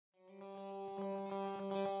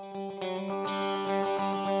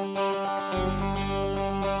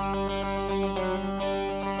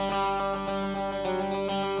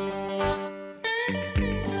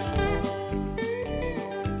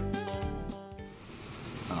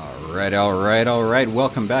Alright.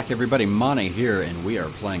 Welcome back, everybody. Monte here, and we are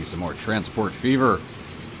playing some more Transport Fever.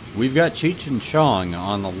 We've got Cheech and Chong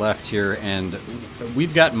on the left here, and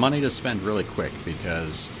we've got money to spend really quick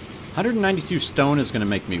because 192 stone is going to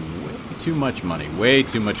make me way too much money.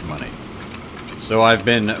 So I've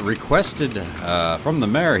been requested from the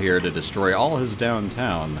mayor here to destroy all his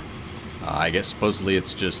downtown. I guess supposedly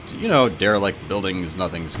it's just, you know, derelict buildings,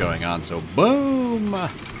 nothing's going on, so boom!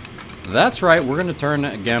 That's right, we're going to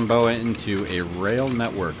turn Gamboa into a rail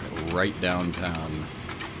network right downtown.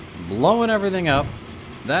 Blowing everything up.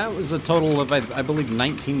 That was a total of, I believe,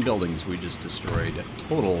 19 buildings we just destroyed.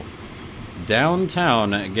 Total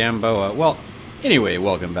downtown Gamboa. Well, anyway,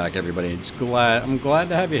 welcome back, everybody. I'm glad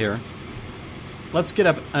to have you here. Let's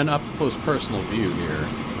get an up-close personal view here.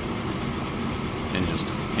 And just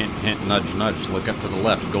hint, hint, nudge, nudge, look up to the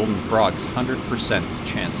left. Golden frogs, 100%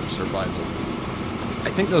 chance of survival. I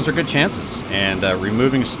think those are good chances, and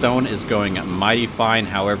removing stone is going mighty fine.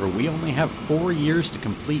 However, we only have 4 years to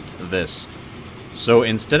complete this. So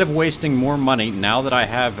instead of wasting more money, now that I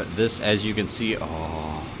have this, as you can see,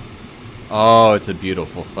 oh, it's a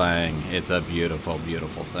beautiful thing. It's a beautiful,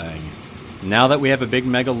 beautiful thing. Now that we have a big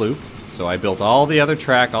mega loop, so I built all the other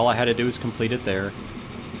track, all I had to do is complete it there.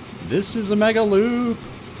 This is a mega loop.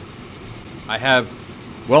 I have,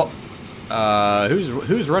 well,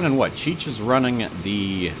 who's running what? Cheech is running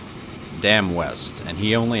the Dam West, and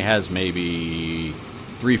he only has maybe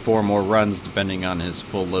 3-4 more runs depending on his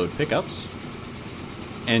full load pickups.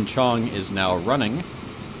 And Chong is now running.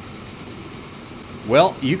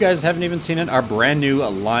 Well, you guys haven't even seen it. Our brand new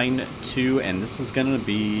Line 2, and this is going to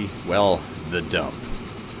be, well, the dump.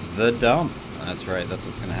 The dump. That's right, that's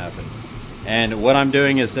what's going to happen. And what I'm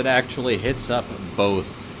doing is it actually hits up both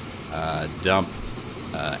dump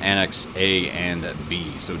Annex A and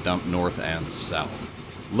B, so dump north and south.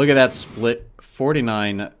 Look at that split,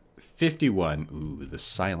 49-51. Ooh, the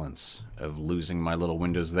silence of losing my little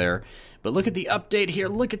windows there. But look at the update here.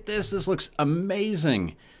 Look at this. This looks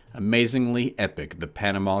amazing. Amazingly epic. The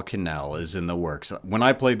Panama Canal is in the works. When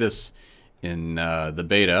I played this in the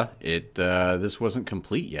beta, this wasn't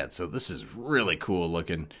complete yet, so this is really cool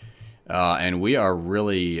looking. And we are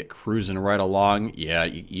really cruising right along. Yeah,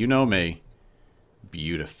 you know me.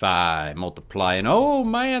 Beautify, multiply, and oh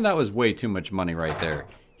man, that was way too much money right there.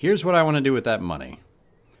 Here's what I want to do with that money.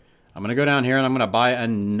 I'm going to go down here and I'm going to buy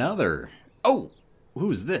another. Oh,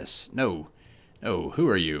 who's this? No, who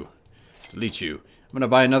are you? Delete you. I'm going to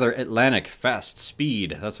buy another Atlantic fast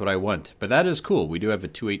speed. That's what I want. But that is cool. We do have a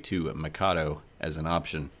 282 Mikado as an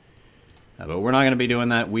option. But we're not going to be doing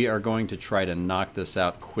that. We are going to try to knock this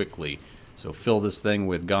out quickly. So fill this thing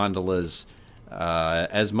with gondolas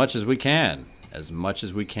as much as we can. As much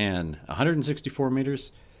as we can. 164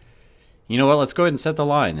 meters. You know what? Let's go ahead and set the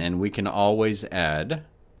line. And we can always add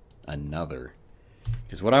another.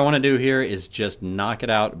 Because what I want to do here is just knock it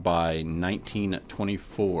out by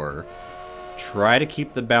 1924. Try to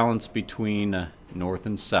keep the balance between north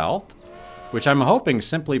and south. Which I'm hoping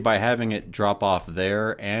simply by having it drop off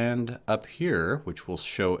there and up here. Which we'll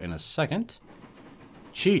show in a second.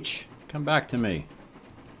 Cheech, come back to me.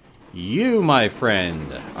 You, my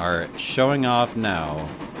friend, are showing off now.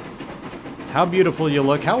 How beautiful you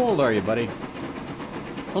look. How old are you, buddy?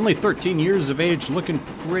 Only 13 years of age, looking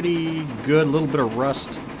pretty good. A little bit of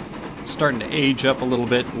rust. Starting to age up a little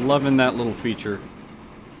bit. Loving that little feature.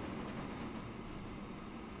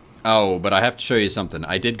 Oh, but I have to show you something.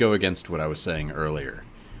 I did go against what I was saying earlier.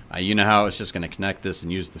 You know how I was just going to connect this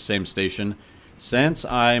and use the same station? Since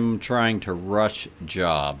I'm trying to rush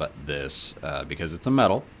job this, because it's a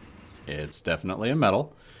metal, it's definitely a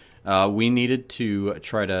metal, we needed to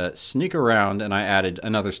try to sneak around, and I added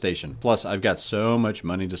another station. Plus, I've got so much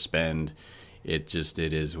money to spend. It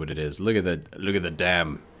is what it is. Look at the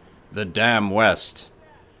dam. The Dam West.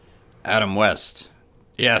 Adam West.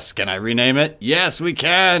 Yes, can I rename it? Yes, we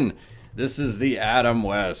can! This is the Adam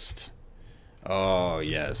West. Oh,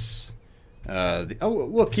 yes.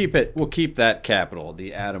 We'll keep it. We'll keep that capital,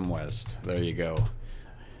 the Adam West. There you go.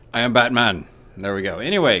 I am Batman. There we go.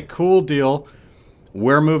 Anyway, cool deal.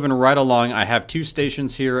 We're moving right along. I have 2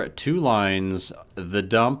 stations here, 2 lines, the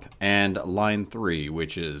dump and line 3,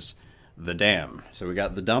 which is the dam. So we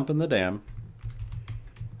got the dump and the dam.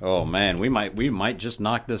 Oh man, we might just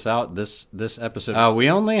knock this out this episode. We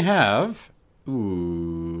only have a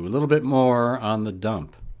little bit more on the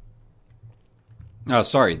dump. Oh,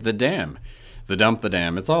 sorry, the dam. The dump, the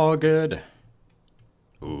dam. It's all good.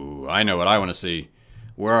 Ooh, I know what I want to see.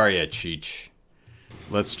 Where are you, Cheech?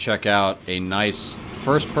 Let's check out a nice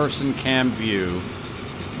first-person cam view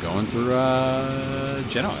going through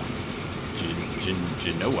Genoa.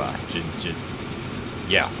 Genoa.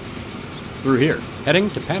 Yeah. through here, heading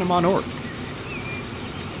to Panama North.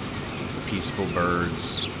 Peaceful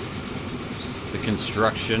birds. The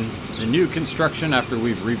construction, the new construction after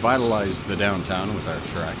we've revitalized the downtown with our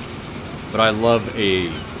track. But I love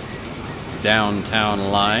a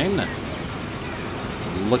downtown line.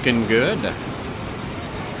 Looking good.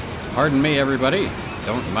 Pardon me, everybody.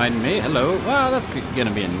 Don't mind me. Hello. Wow, that's going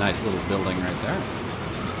to be a nice little building right there.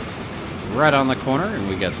 Right on the corner, and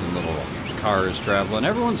we got some little cars traveling.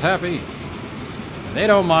 Everyone's happy. They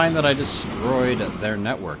don't mind that I destroyed their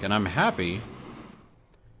network, and I'm happy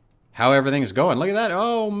how everything's going. Look at that.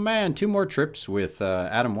 Oh, man. 2 more trips with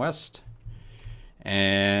Adam West.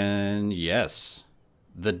 And, yes,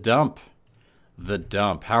 the dump. The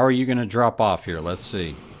dump. How are you going to drop off here? Let's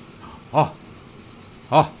see. Oh.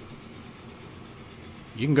 Oh.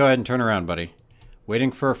 You can go ahead and turn around, buddy.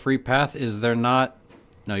 Waiting for a free path. Is there not?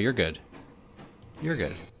 No, you're good. You're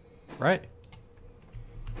good. Right?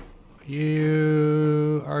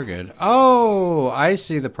 You are good. Oh, I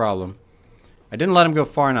see the problem. I didn't let him go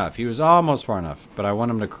far enough. He was almost far enough, but I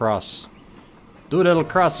want him to cross. Do a little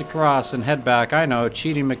cross across and head back. I know,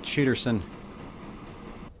 Cheaty McCheaterson.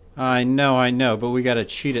 I know, but we gotta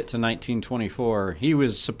cheat it to 1924. He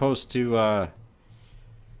was supposed to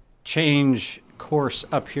change course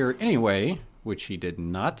up here anyway, which he did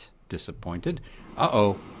not. Disappointed.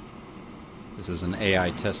 Uh-oh. This is an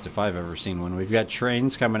AI test if I've ever seen one. We've got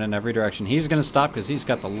trains coming in every direction. He's going to stop because he's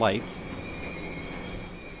got the light.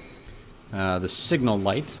 The signal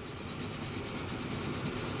light.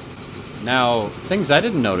 Now, things I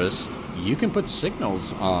didn't notice, you can put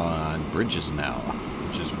signals on bridges now,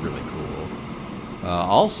 which is really cool.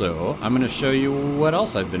 Also, I'm going to show you what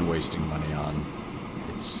else I've been wasting money on.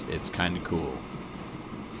 It's kind of cool.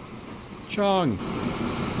 Chong.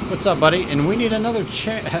 What's up, buddy? And we need another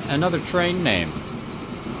train name.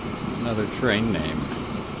 Another train name.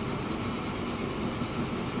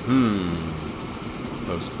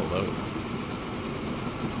 Post below.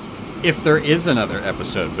 If there is another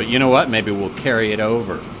episode, but you know what? Maybe we'll carry it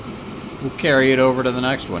over. We'll carry it over to the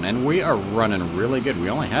next one. And we are running really good. We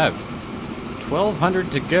only have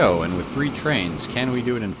 1,200 to go, and with 3 trains, can we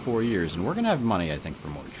do it in 4 years? And we're going to have money, I think, for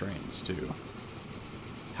more trains, too.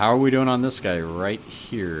 How are we doing on this guy right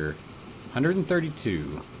here?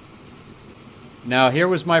 132. Now, here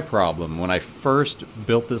was my problem. When I first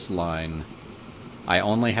built this line, I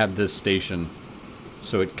only had this station,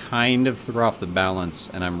 so it kind of threw off the balance,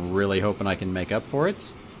 and I'm really hoping I can make up for it.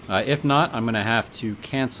 If not, I'm going to have to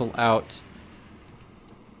cancel out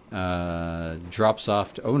drops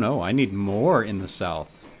off. Oh, no, I need more in the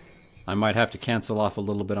south. I might have to cancel off a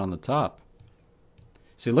little bit on the top.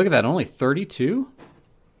 See, look at that, only 32?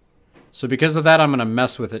 So because of that, I'm going to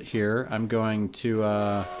mess with it here. I'm going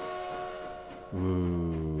to,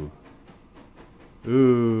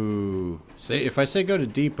 Say, if I say go to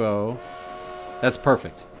depot, that's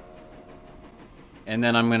perfect. And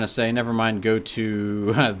then I'm going to say, never mind, go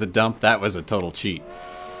to the dump. That was a total cheat.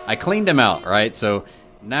 I cleaned him out, right? So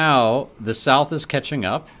now the south is catching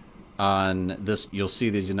up on this. You'll see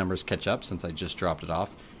these numbers catch up since I just dropped it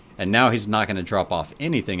off. And now he's not going to drop off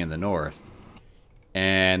anything in the north.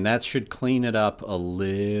 And that should clean it up a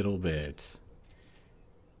little bit.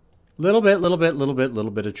 Little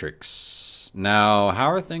bit of tricks. Now, how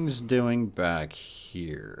are things doing back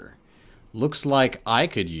here? Looks like I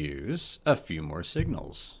could use a few more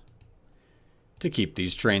signals to keep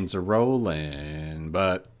these trains a-rolling,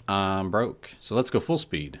 but I'm broke. So let's go full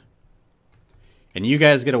speed. And you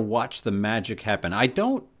guys get to watch the magic happen. I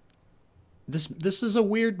don't... This is a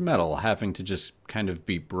weird metal, having to just kind of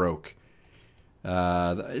be broke.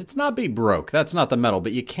 It's not be broke. That's not the metal,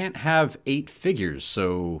 but you can't have 8 figures,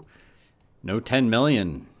 so no 10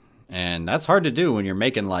 million. And that's hard to do when you're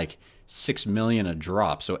making like 6 million a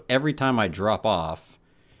drop. So every time I drop off,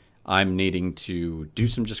 I'm needing to do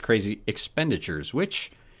some just crazy expenditures,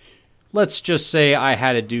 which let's just say I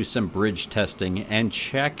had to do some bridge testing and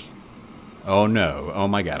check. Oh no. Oh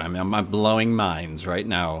my God. I'm blowing minds right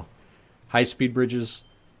now. High-speed bridges,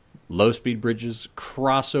 low-speed bridges,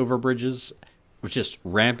 crossover bridges, just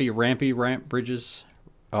ramp bridges.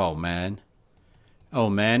 Oh man. Oh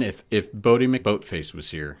man, if Bodie McBoatface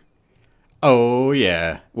was here. Oh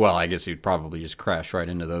yeah. Well, I guess he'd probably just crash right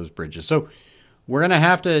into those bridges. So we're going to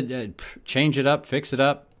have to change it up, fix it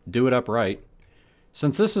up, do it up right.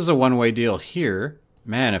 Since this is a one-way deal here,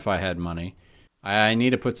 man, if I had money, I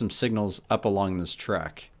need to put some signals up along this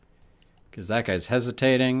track. Because that guy's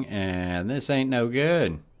hesitating, and this ain't no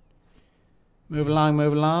good. Move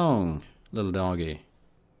along, little doggy.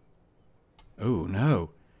 Oh,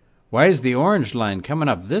 no. Why is the orange line coming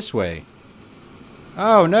up this way?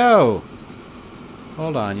 Oh, no.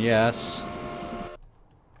 Hold on, yes.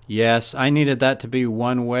 Yes, I needed that to be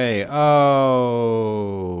one way.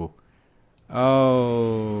 Oh.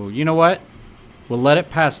 Oh. You know what? We'll let it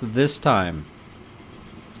pass this time.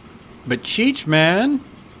 But Cheech, man.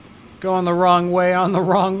 Going the wrong way on the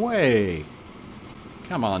wrong way.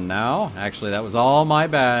 Come on now. Actually, that was all my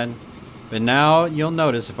bad. But now you'll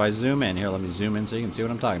notice if I zoom in. Here, let me zoom in so you can see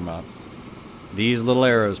what I'm talking about. These little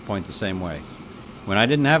arrows point the same way. When I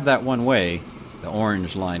didn't have that one way, the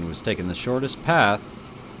orange line was taking the shortest path.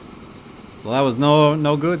 So that was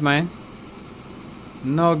no good, man.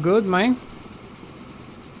 No good, man.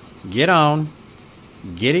 Get on.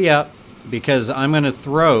 Giddy up. Because I'm going to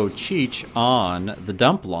throw Cheech on the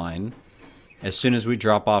dump line as soon as we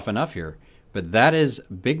drop off enough here. But that is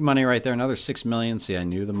big money right there. Another 6 million. See, I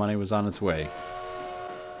knew the money was on its way.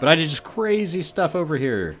 But I did just crazy stuff over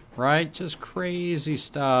here, right? Just crazy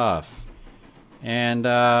stuff. And,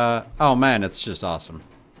 oh man, it's just awesome.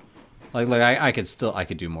 Like I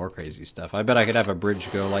could do more crazy stuff. I bet I could have a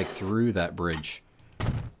bridge go, like, through that bridge.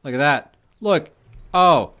 Look at that. Look.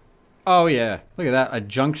 Oh. Oh, yeah. Look at that. A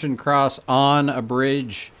junction cross on a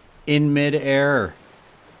bridge in midair.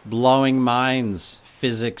 Blowing minds.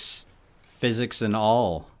 Physics and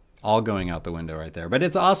all going out the window right there. But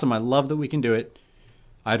it's awesome. I love that we can do it.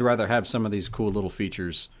 I'd rather have some of these cool little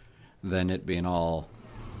features than it being all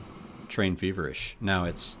train feverish. Now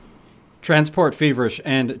it's transport feverish,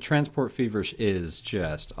 and transport feverish is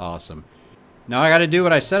just awesome. Now I got to do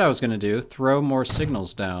what I said I was going to do. Throw more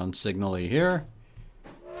signals down. Signal-y here.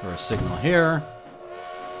 Throw a signal here.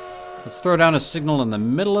 Let's throw down a signal in the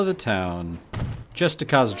middle of the town. Just to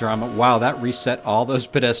cause drama. Wow, that reset all those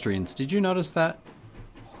pedestrians. Did you notice that?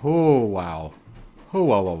 Oh, wow. Oh,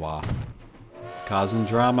 wow, wow, wow. Causing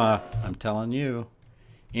drama, I'm telling you.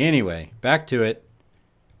 Anyway, back to it.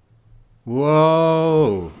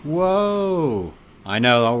 Whoa. Whoa. I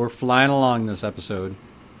know, we're flying along this episode.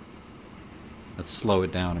 Let's slow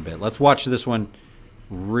it down a bit. Let's watch this one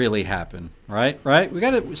really happen. Right?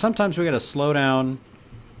 Sometimes we gotta slow down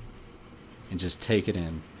and just take it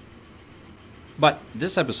in. But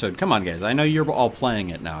this episode, come on guys, I know you're all playing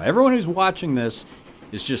it now. Everyone who's watching this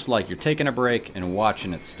is just like you're taking a break and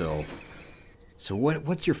watching it still. So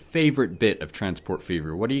what's your favorite bit of Transport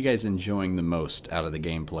Fever? What are you guys enjoying the most out of the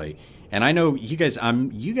gameplay? And I know you guys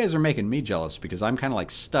are making me jealous because I'm kind of like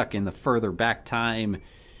stuck in the further back time.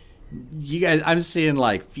 You guys, I'm seeing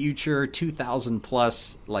like future 2000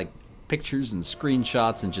 plus like pictures and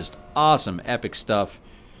screenshots and just awesome epic stuff.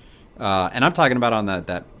 And I'm talking about on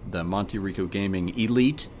the Monte Rico Gaming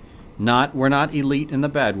Elite. We're not elite in the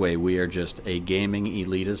bad way. We are just a gaming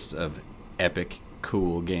elitist of epic,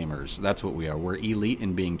 cool gamers. That's what we are. We're elite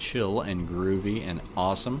in being chill and groovy and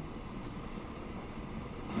awesome.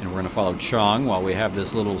 And we're going to follow Chong while we have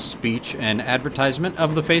this little speech and advertisement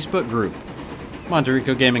of the Facebook group, Monte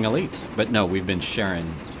Rico Gaming Elite. But no, we've been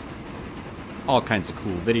sharing all kinds of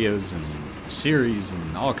cool videos and series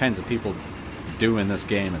and all kinds of people doing this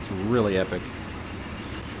game. It's really epic.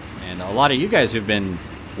 And a lot of you guys who've been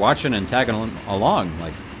watching and tagging along,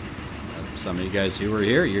 like some of you guys who were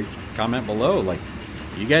here, you comment below, like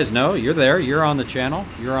you guys know you're there, you're on the channel,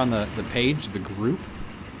 you're on the page, the group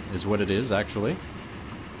is what it is actually.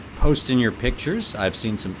 Posting your pictures. I've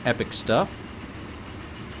seen some epic stuff.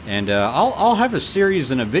 And I'll have a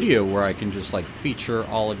series and a video where I can just like feature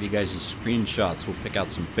all of you guys' screenshots. We'll pick out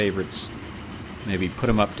some favorites. Maybe put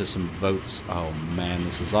them up to some votes. Oh man,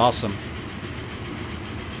 this is awesome.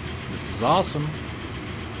 This is awesome.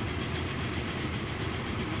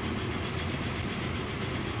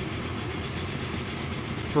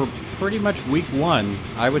 For pretty much week one,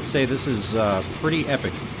 I would say this is pretty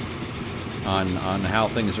epic on how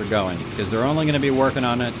things are going. Because they're only going to be working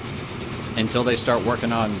on it until they start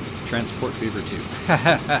working on Transport Fever 2.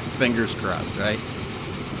 Fingers crossed, right?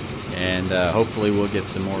 And hopefully we'll get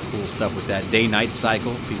some more cool stuff with that day-night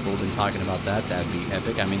cycle. People have been talking about that. That'd be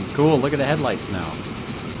epic. I mean, cool. Look at the headlights now.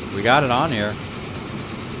 We got it on here.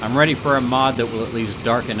 I'm ready for a mod that will at least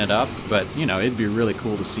darken it up. But, you know, it'd be really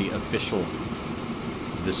cool to see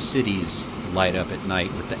the cities light up at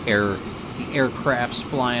night with the aircrafts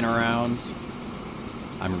flying around.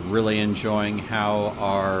 I'm really enjoying how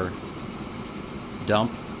our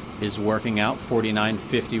dump is working out.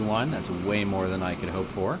 4951. That's way more than I could hope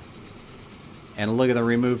for. And look at the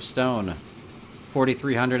removed stone.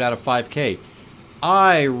 4,300 out of 5K.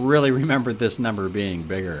 I really remembered this number being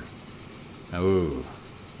bigger. Ooh.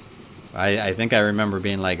 I think I remember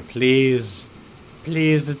being like, please,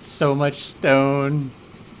 it's so much stone.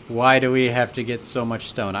 Why do we have to get so much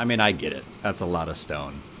stone? I mean, I get it. That's a lot of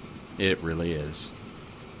stone. It really is.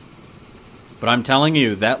 But I'm telling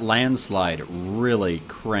you, that landslide really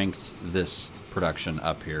cranked this production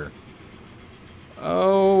up here.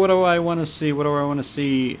 Oh, what do I want to see? What do I want to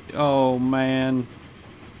see? Oh, man.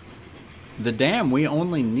 The dam, we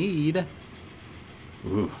only need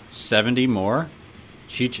 70 more.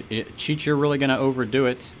 Cheech, you're really going to overdo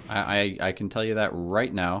it. I can tell you that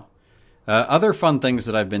right now. Other fun things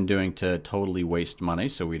that I've been doing to totally waste money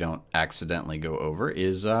so we don't accidentally go over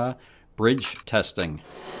is bridge testing.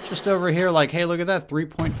 Just over here, like, hey, look at that,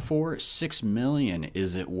 3.46 million.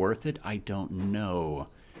 Is it worth it? I don't know.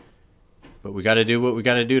 But we got to do what we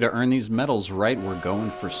got to do to earn these medals, right? We're going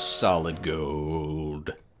for solid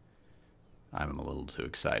gold. I'm a little too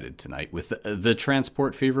excited tonight with the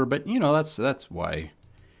transport fever, but you know that's why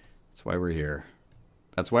we're here.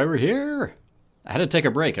 That's why we're here. I had to take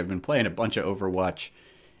a break. I've been playing a bunch of Overwatch,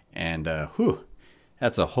 and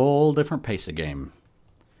that's a whole different pace of game.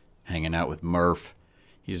 Hanging out with Murph.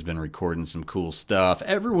 He's been recording some cool stuff.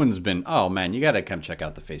 Everyone's been, oh man, you got to come check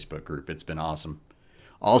out the Facebook group. It's been awesome.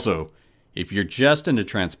 Also, if you're just into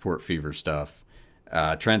Transport Fever stuff,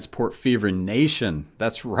 Transport Fever Nation,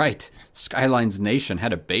 that's right. Skylines Nation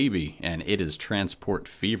had a baby, and it is Transport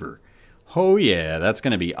Fever. Oh yeah, that's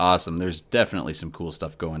going to be awesome. There's definitely some cool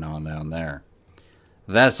stuff going on down there.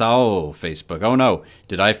 That's all, Facebook. Oh no,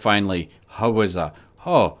 did I finally,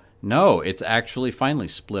 oh no, it's actually finally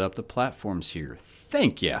split up the platforms here.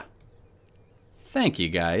 Thank you. Thank you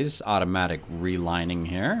guys. Automatic relining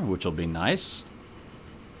here, which will be nice.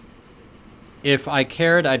 If I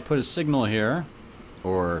cared, I'd put a signal here,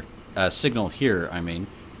 or a signal here, I mean,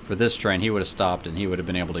 for this train. He would have stopped and he would have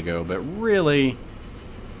been able to go, but really,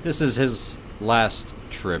 this is his last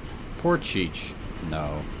trip. Poor Cheech.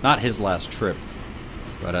 No, not his last trip,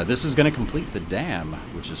 but this is going to complete the dam,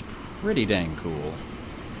 which is pretty dang cool.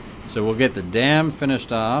 So we'll get the dam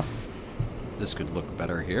finished off. This could look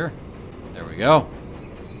better here. There we go.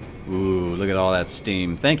 Ooh, look at all that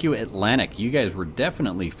steam. Thank you, Atlantic. You guys were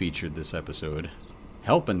definitely featured this episode,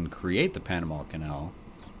 helping create the Panama Canal.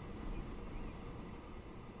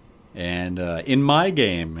 And in my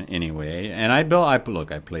game, anyway, and I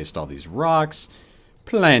placed all these rocks,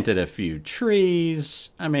 planted a few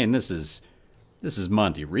trees. I mean, this is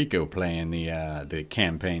Monte Rico playing the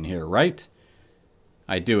campaign here, right?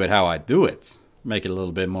 I do it how I do it. Make it a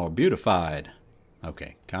little bit more beautified.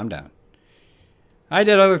 Okay, calm down. I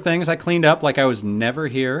did other things. I cleaned up like I was never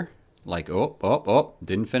here. Like,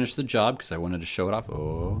 didn't finish the job because I wanted to show it off.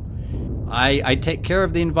 Oh. I take care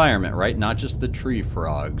of the environment, right? Not just the tree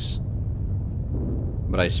frogs.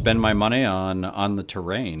 But I spend my money on the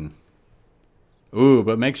terrain. Ooh,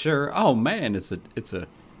 but make sure, oh man, it's a,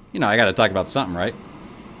 you know, I gotta talk about something, right?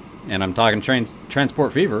 And I'm talking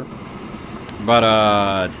Transport Fever.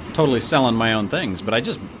 But, totally selling my own things. But I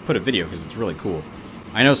just put a video because it's really cool.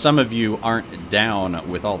 I know some of you aren't down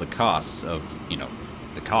with all the costs of, you know,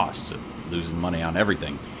 the costs of losing money on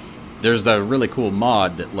everything. There's a really cool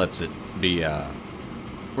mod that lets it be,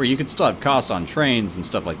 where you could still have costs on trains and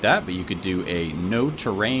stuff like that, but you could do a no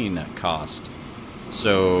terrain cost.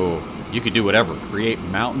 So you could do whatever, create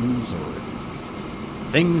mountains or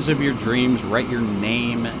things of your dreams, write your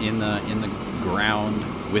name in the ground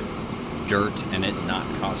with dirt and it not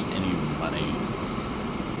cost any money.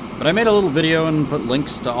 But I made a little video and put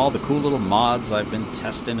links to all the cool little mods I've been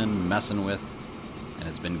testing and messing with, and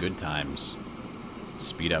it's been good times.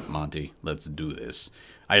 Speed up, Monty. Let's do this.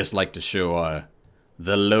 I just like to show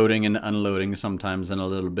the loading and unloading sometimes in a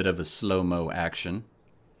little bit of a slow-mo action.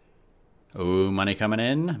 Oh, money coming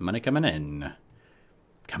in, money coming in.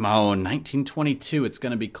 Come on, 1922, it's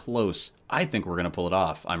going to be close. I think we're going to pull it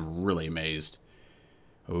off. I'm really amazed.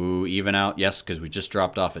 Oh, even out, yes, because we just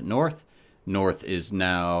dropped off at North. North is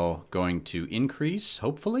now going to increase,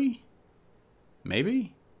 hopefully.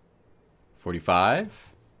 Maybe.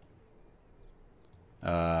 45.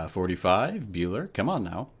 45. Bueller. Come on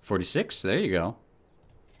now. 46. There you go.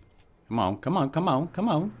 Come on, come on, come on, come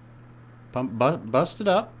on. Bust it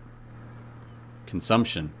up.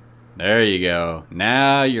 Consumption. There you go.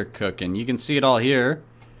 Now you're cooking. You can see it all here.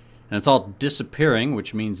 And it's all disappearing,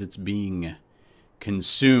 which means it's being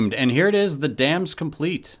consumed. And here it is. The dam's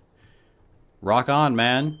complete. Rock on,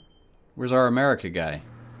 man. Where's our America guy?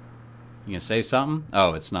 You gonna say something?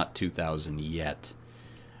 Oh, it's not 2,000 yet.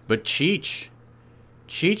 But Cheech,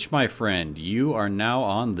 my friend, you are now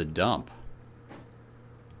on the dump.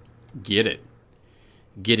 Get it.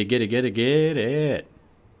 Get it, get it, get it, get it.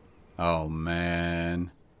 Oh,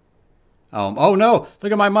 man. Oh no,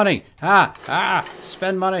 look at my money.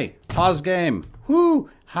 Spend money. Pause game. Whoo,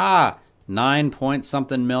 9 point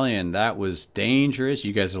something million. That was dangerous.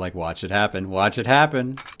 You guys are like, watch it happen. Watch it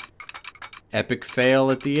happen. Epic fail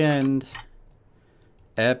at the end.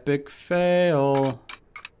 Epic fail.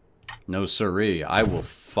 No siree. I will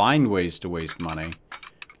find ways to waste money.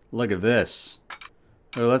 Look at this.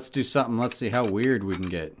 Oh, let's do something. Let's see how weird we can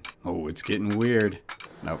get. Oh, it's getting weird.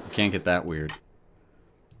 Nope, can't get that weird.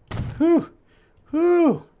 Whew.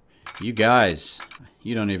 Whew. You guys,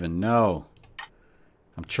 you don't even know.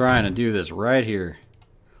 I'm trying to do this right here.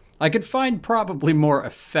 I could find probably more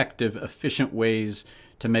effective, efficient ways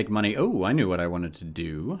to make money. Oh, I knew what I wanted to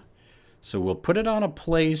do. So we'll put it on a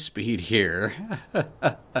play speed here.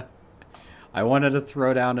 I wanted to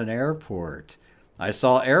throw down an airport. I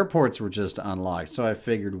saw airports were just unlocked, so I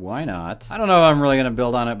figured, why not? I don't know if I'm really going to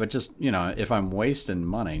build on it, but just, you know, if I'm wasting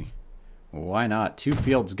money, why not? 2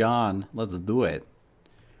 fields gone. Let's do it.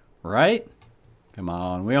 Right? Come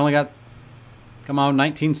on. We only got, come on,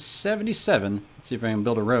 1977. Let's see if I can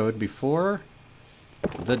build a road before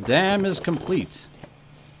the dam is complete.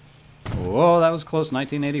 Whoa, that was close.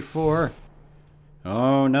 1984.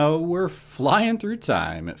 Oh, no, we're flying through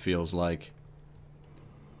time, it feels like.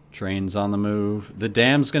 Trains on the move. The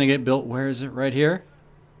dam's going to get built. Where is it? Right here?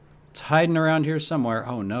 It's hiding around here somewhere.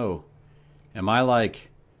 Oh, no. Am I like...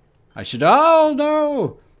 I should... Oh,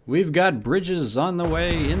 no! We've got bridges on the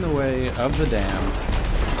way, in the way of the dam.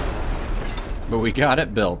 But we got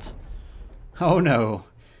it built. Oh, no.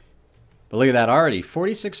 But look at that already.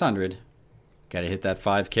 4,600. Got to hit that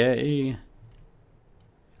 5K.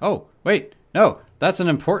 Oh, wait. No, that's an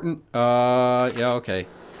important... yeah, okay.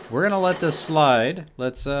 We're going to let this slide.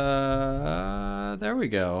 Let's, there we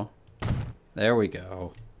go. There we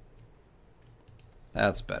go.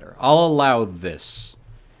 That's better. I'll allow this.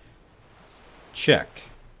 Check.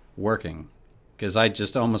 Working. Because I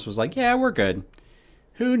just almost was like, yeah, we're good.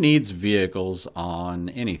 Who needs vehicles on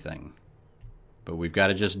anything? But we've got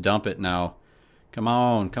to just dump it now. Come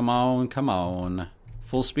on, come on, come on.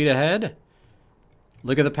 Full speed ahead.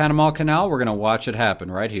 Look at the Panama Canal. We're going to watch it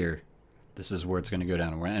happen right here. This is where it's going to go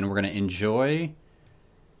down. And we're going to enjoy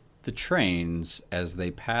the trains as they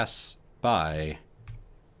pass by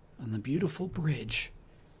on the beautiful bridge.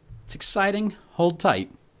 It's exciting. Hold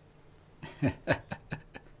tight. And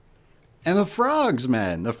the frogs,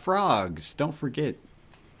 man. The frogs. Don't forget.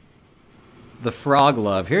 The frog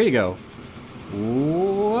love. Here you go.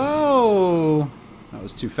 Whoa. That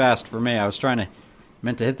was too fast for me. I was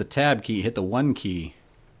meant to hit the tab key, hit the 1 key.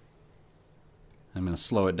 I'm going to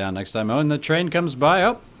slow it down next time. Oh, and the train comes by.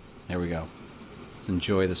 Oh, there we go. Let's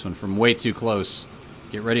enjoy this one from way too close.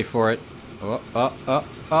 Get ready for it. Oh, oh, oh,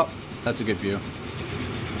 oh. That's a good view.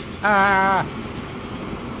 Ah!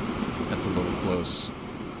 That's a little close.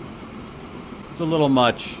 It's a little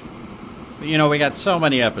much. But, you know, we got so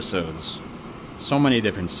many episodes. So many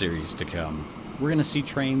different series to come. We're going to see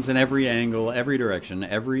trains in every angle, every direction,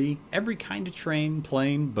 every kind of train,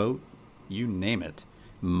 plane, boat, you name it.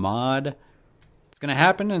 Mod. It's going to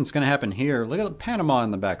happen, and it's going to happen here. Look at Panama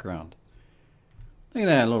in the background. Look at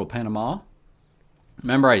that little Panama.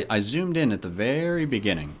 Remember, I zoomed in at the very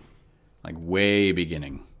beginning. Like, way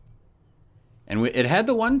beginning. And it had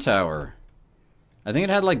the one tower. I think it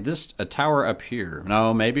had, like, a tower up here.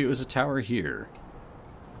 No, maybe it was a tower here.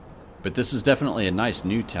 But this is definitely a nice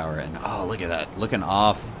new tower. And, oh, look at that. Looking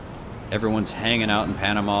off. Everyone's hanging out in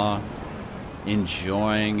Panama.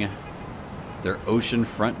 Enjoying their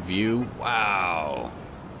oceanfront view. Wow.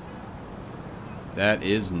 That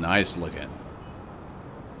is nice looking.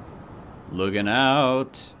 Looking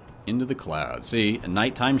out into the clouds. See, a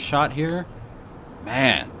nighttime shot here.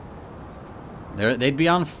 Man. They'd be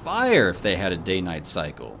on fire if they had a day-night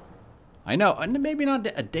cycle. I know, and maybe not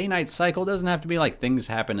a day-night cycle. It doesn't have to be like things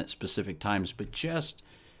happen at specific times, but just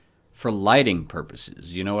for lighting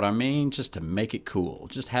purposes. You know what I mean? Just to make it cool.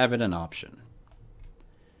 Just have it an option.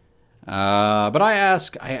 But I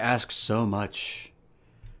ask so much.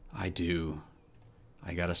 I do.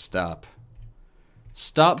 I gotta stop.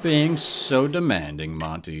 Stop being so demanding,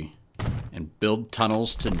 Monte, and build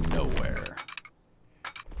tunnels to nowhere.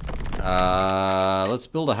 Let's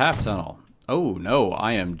build a half tunnel. Oh, no,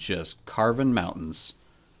 I am just carving mountains.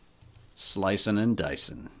 Slicing and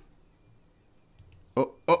dicing.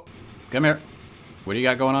 Oh, oh, come here. What do you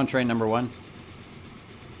got going on, train number 1?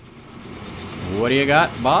 What do you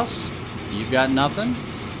got, boss? You got nothing?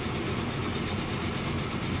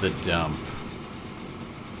 The dump.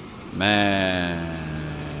 Man.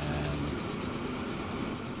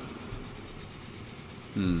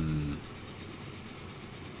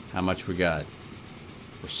 How much we got?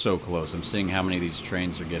 We're so close. I'm seeing how many of these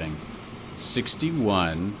trains are getting.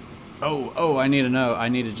 61. Oh, I need to know. I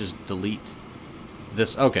need to just delete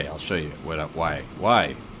this. Okay, I'll show you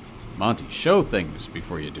why. Monte, show things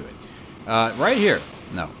before you do it. Right here.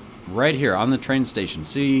 No. Right here on the train station.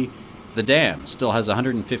 See, the dam still has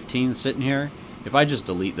 115 sitting here. If I just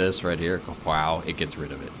delete this right here, wow, it gets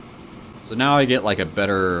rid of it. So now I get like a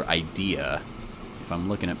better idea, if I'm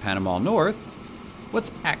looking at Panama North,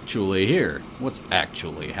 what's actually here, what's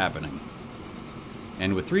actually happening.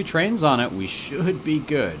 And with 3 trains on it, we should be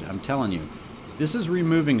good. I'm telling you, this is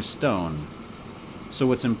removing stone. So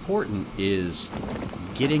what's important is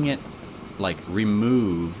getting it like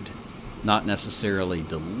removed, not necessarily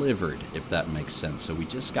delivered, if that makes sense. So we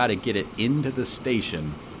just got to get it into the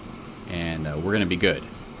station, and we're gonna be good.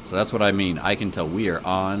 So that's what I mean. I can tell we are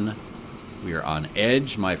on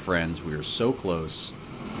edge, my friends. We are so close.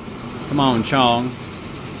 Come on, Chong.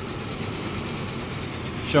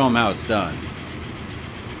 Show them how it's done.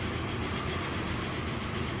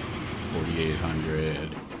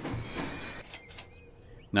 4,800.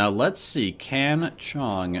 Now let's see, can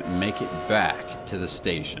Chong make it back to the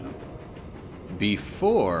station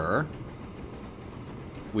before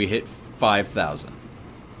we hit 5,000?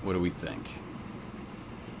 What do we think?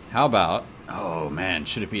 How about, oh man,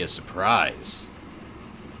 should it be a surprise?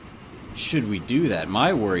 Should we do that?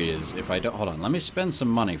 My worry is if I don't, hold on, let me spend some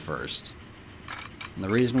money first. And the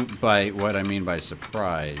reason by what I mean by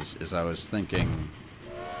surprise is I was thinking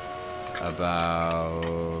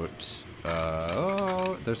about,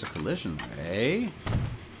 oh, there's a collision there, eh?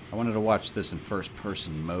 I wanted to watch this in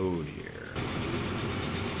first-person mode here.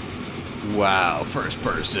 Wow, first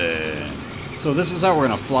person. So this is how we're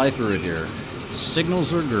going to fly through it here.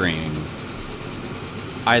 Signals are green.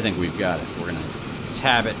 I think we've got it. We're going to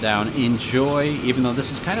tab it down. Enjoy, even though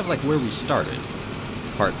this is kind of like where we started.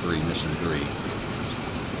 Part 3, Mission 3.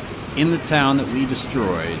 In the town that we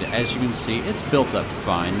destroyed, as you can see, it's built up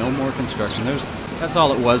fine. No more construction. That's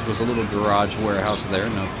all it was a little garage warehouse there.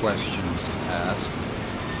 No questions asked.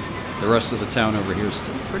 The rest of the town over here is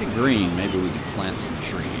still pretty green. Maybe we could plant some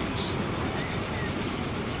trees.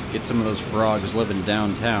 Get some of those frogs living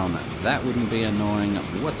downtown. That wouldn't be annoying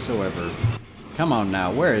whatsoever. Come on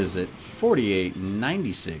now, where is it?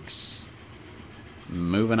 48.96.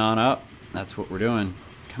 Moving on up. That's what we're doing.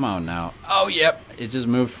 Come on now. Oh, yep. It just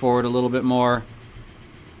moved forward a little bit more.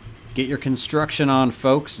 Get your construction on,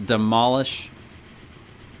 folks. Demolish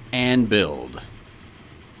and build.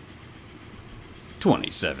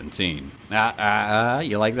 2017.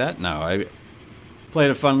 You like that? No, I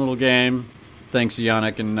played a fun little game. Thanks,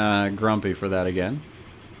 Yannick and Grumpy, for that again.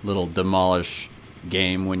 Little demolish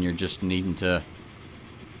game when you're just needing to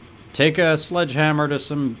take a sledgehammer to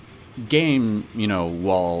some game,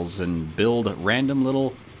 walls and build random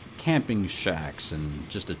little camping shacks and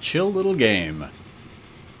just a chill little game.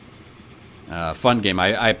 Fun game.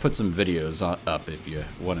 I put some videos up if you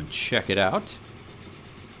want to check it out.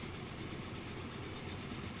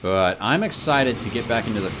 But I'm excited to get back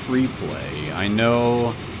into the free play. I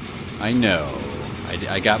know.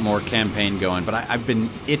 I got more campaign going, but I've been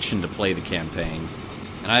itching to play the campaign.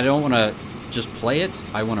 And I don't want to just play it.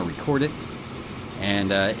 I want to record it. And,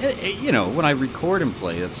 when I record and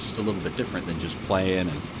play, that's just a little bit different than just playing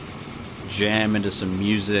and jam into some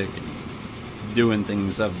music and doing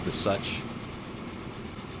things of the such.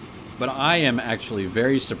 But I am actually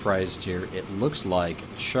very surprised here. It looks like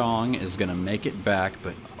Chong is going to make it back,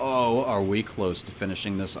 but oh, are we close to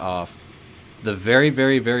finishing this off. The very,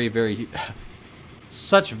 very, very, very...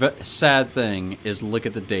 such sad thing is look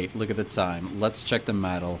at the date, look at the time. Let's check the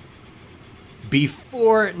medal.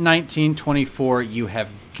 Before 1924, you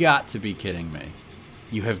have got to be kidding me.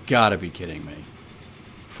 You have got to be kidding me.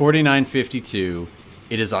 4952.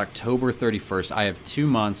 It is October 31st. I have 2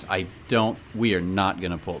 months. We are not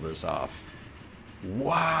going to pull this off.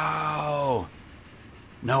 Wow.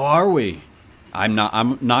 No, are we? I'm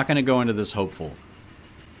not going to go into this hopeful.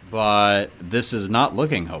 But this is not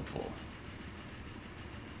looking hopeful.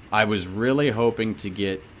 I was really hoping to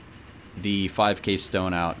get the 5K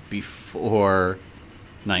stone out before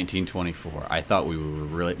 1924. I thought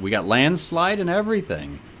we got landslide and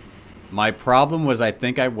everything. My problem was I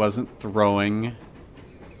think I wasn't throwing,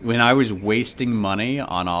 when I was wasting money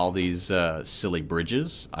on all these silly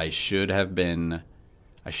bridges, I should have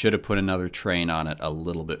put another train on it a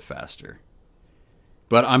little bit faster.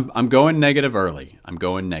 But I'm going negative early. I'm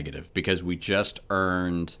going negative because we just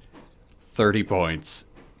earned 30 points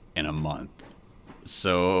in a month.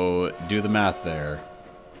 So do the math there.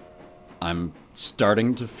 I'm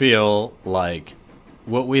starting to feel like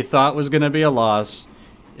what we thought was going to be a loss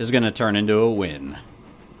is going to turn into a win.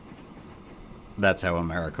 That's how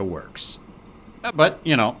America works. But,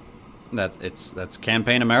 that's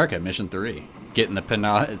Campaign America, Mission 3. Getting the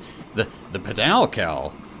Panama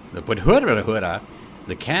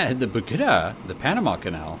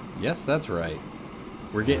Canal. Yes, that's right.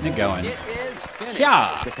 We're getting it going. It is finished.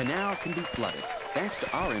 Yeah. The canal can be flooded. Thanks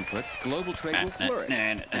to our input, global trade will flourish,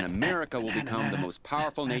 and America will become the most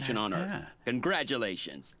powerful nation on Earth.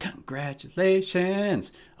 Congratulations.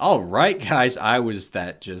 Congratulations. All right, guys,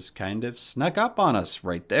 that just kind of snuck up on us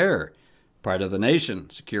right there. Pride of the nation,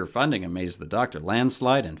 secure funding, amaze the doctor,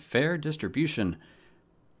 landslide, and fair distribution.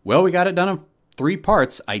 Well, we got it done in 3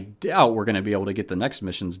 parts. I doubt we're going to be able to get the next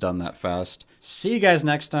missions done that fast. See you guys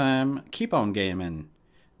next time. Keep on gaming.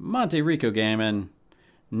 Monte Rico gaming.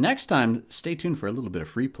 Next time, stay tuned for a little bit of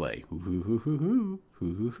free play.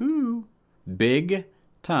 Big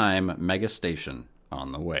time mega station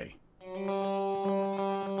on the way.